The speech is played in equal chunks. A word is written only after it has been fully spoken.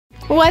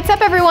What's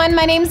up everyone,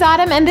 my name's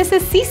Autumn and this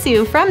is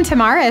Sisu from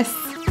Tamaris.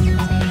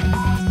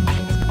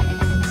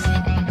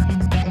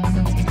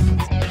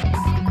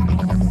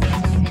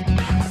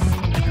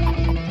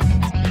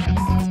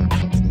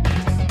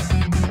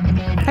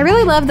 I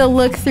really love the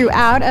look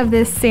throughout of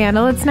this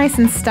sandal. It's nice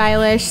and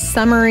stylish,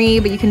 summery,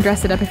 but you can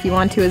dress it up if you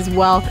want to as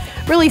well.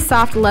 Really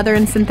soft leather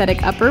and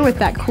synthetic upper with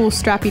that cool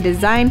strappy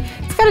design.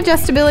 It's got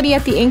adjustability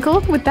at the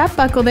ankle with that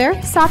buckle there.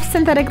 Soft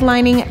synthetic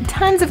lining,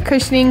 tons of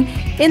cushioning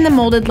in the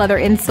molded leather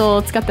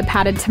insole. It's got the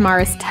padded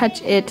Tamaris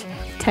Touch-IT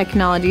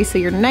technology, so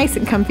you're nice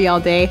and comfy all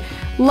day.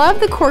 Love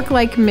the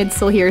cork-like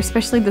midsole here,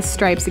 especially the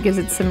stripes. It gives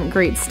it some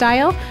great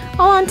style,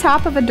 all on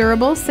top of a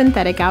durable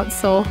synthetic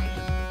outsole.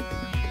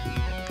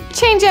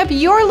 Change up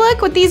your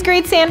look with these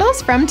great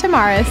sandals from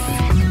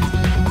Tamaris.